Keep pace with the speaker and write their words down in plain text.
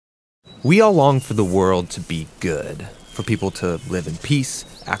We all long for the world to be good, for people to live in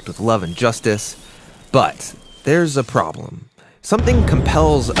peace, act with love and justice. But there's a problem. Something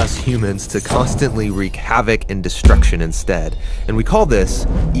compels us humans to constantly wreak havoc and destruction instead, and we call this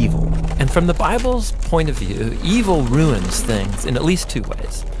evil. And from the Bible's point of view, evil ruins things in at least two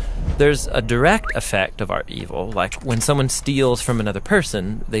ways. There's a direct effect of our evil, like when someone steals from another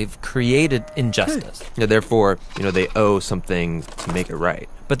person, they've created injustice. Yeah, therefore, they owe something to make it right.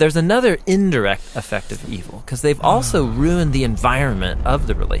 But there's another indirect effect of evil, because they've also ruined the environment of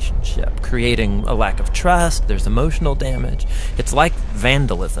the relationship, creating a lack of trust, there's emotional damage. It's like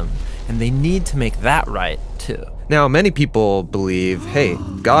vandalism, and they need to make that right, too. Now, many people believe, hey,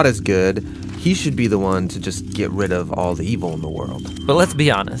 God is good. He should be the one to just get rid of all the evil in the world. But let's be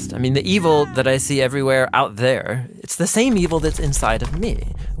honest. I mean, the evil that I see everywhere out there, it's the same evil that's inside of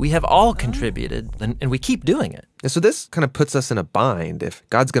me. We have all contributed, and we keep doing it. And so this kind of puts us in a bind. If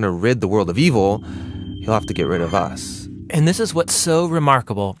God's going to rid the world of evil, he'll have to get rid of us. And this is what's so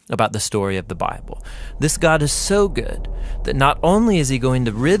remarkable about the story of the Bible. This God is so good that not only is he going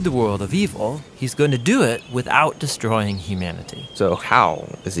to rid the world of evil, he's going to do it without destroying humanity. So how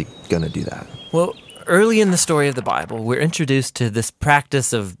is he going to do that? Well, early in the story of the Bible, we're introduced to this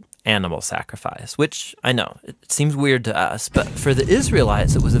practice of animal sacrifice, which I know, it seems weird to us, but for the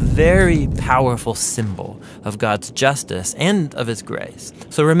Israelites, it was a very powerful symbol of God's justice and of his grace.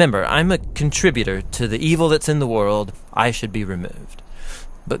 So remember, I'm a contributor to the evil that's in the world. I should be removed.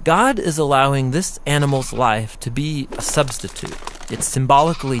 But God is allowing this animal's life to be a substitute. It's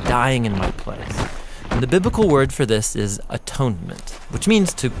symbolically dying in my place. And the biblical word for this is atonement, which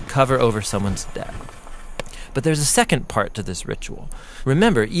means to cover over someone's debt. But there's a second part to this ritual.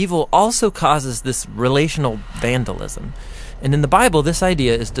 Remember, evil also causes this relational vandalism. And in the Bible, this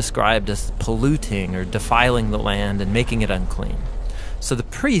idea is described as polluting or defiling the land and making it unclean. So the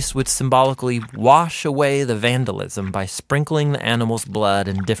priest would symbolically wash away the vandalism by sprinkling the animal's blood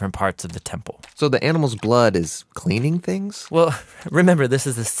in different parts of the temple. So the animal's blood is cleaning things? Well, remember, this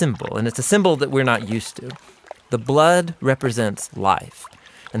is a symbol, and it's a symbol that we're not used to. The blood represents life.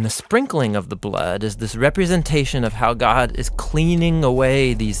 And the sprinkling of the blood is this representation of how God is cleaning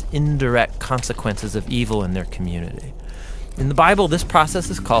away these indirect consequences of evil in their community. In the Bible, this process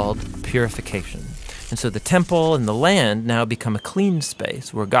is called purification. And so the temple and the land now become a clean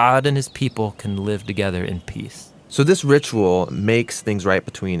space where God and his people can live together in peace. So this ritual makes things right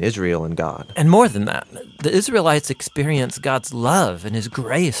between Israel and God. And more than that, the Israelites experience God's love and his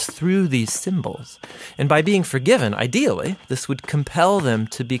grace through these symbols. And by being forgiven, ideally, this would compel them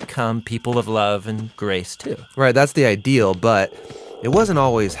to become people of love and grace too. Right, that's the ideal, but it wasn't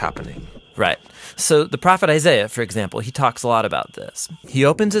always happening. Right. So the prophet Isaiah, for example, he talks a lot about this. He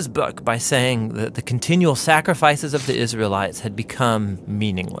opens his book by saying that the continual sacrifices of the Israelites had become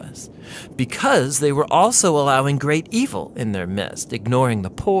meaningless because they were also allowing great evil in their midst, ignoring the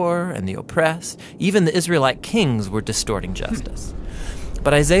poor and the oppressed. Even the Israelite kings were distorting justice.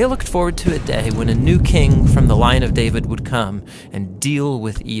 But Isaiah looked forward to a day when a new king from the line of David would come and deal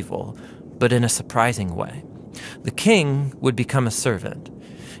with evil, but in a surprising way. The king would become a servant.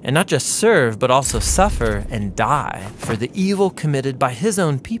 And not just serve, but also suffer and die for the evil committed by his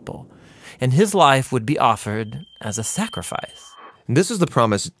own people. And his life would be offered as a sacrifice. And this is the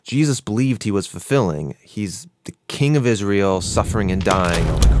promise Jesus believed he was fulfilling. He's the King of Israel, suffering and dying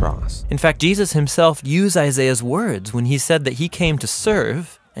on the cross. In fact, Jesus himself used Isaiah's words when he said that he came to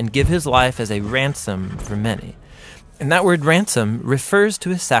serve and give his life as a ransom for many. And that word ransom refers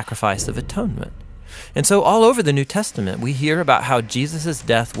to his sacrifice of atonement. And so all over the New Testament, we hear about how Jesus'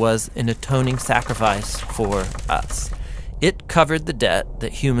 death was an atoning sacrifice for us. It covered the debt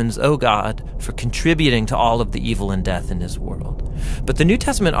that humans owe God for contributing to all of the evil and death in his world. But the New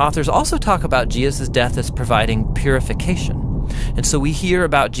Testament authors also talk about Jesus' death as providing purification. And so we hear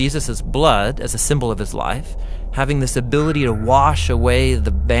about Jesus' blood as a symbol of his life, having this ability to wash away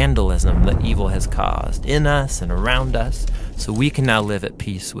the vandalism that evil has caused in us and around us, so we can now live at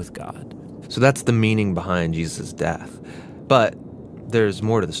peace with God. So that's the meaning behind Jesus' death. But there's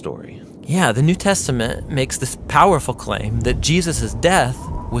more to the story. Yeah, the New Testament makes this powerful claim that Jesus' death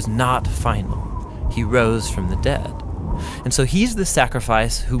was not final. He rose from the dead. And so he's the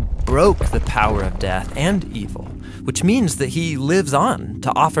sacrifice who broke the power of death and evil, which means that he lives on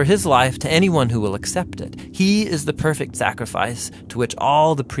to offer his life to anyone who will accept it. He is the perfect sacrifice to which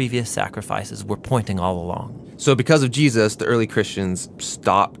all the previous sacrifices were pointing all along. So because of Jesus, the early Christians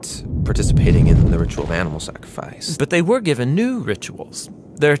stopped participating in the ritual of animal sacrifice. But they were given new rituals.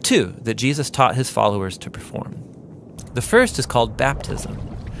 There are two that Jesus taught his followers to perform. The first is called baptism.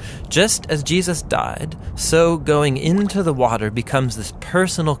 Just as Jesus died, so going into the water becomes this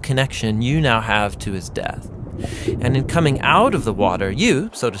personal connection you now have to his death. And in coming out of the water, you,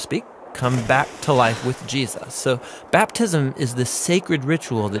 so to speak, come back to life with Jesus. So baptism is the sacred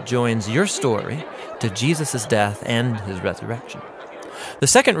ritual that joins your story to Jesus' death and his resurrection. The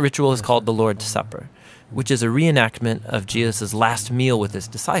second ritual is called the Lord's Supper, which is a reenactment of Jesus' last meal with his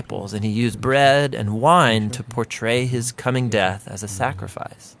disciples, and he used bread and wine to portray his coming death as a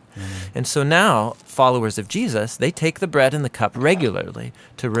sacrifice. And so now, followers of Jesus, they take the bread and the cup regularly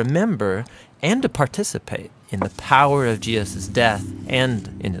to remember and to participate in the power of Jesus' death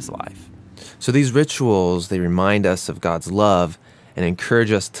and in his life. So these rituals, they remind us of God's love and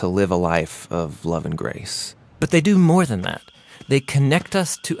encourage us to live a life of love and grace. But they do more than that. They connect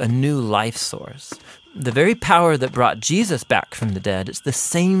us to a new life source. The very power that brought Jesus back from the dead is the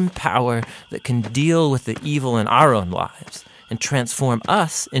same power that can deal with the evil in our own lives and transform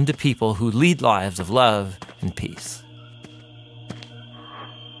us into people who lead lives of love and peace.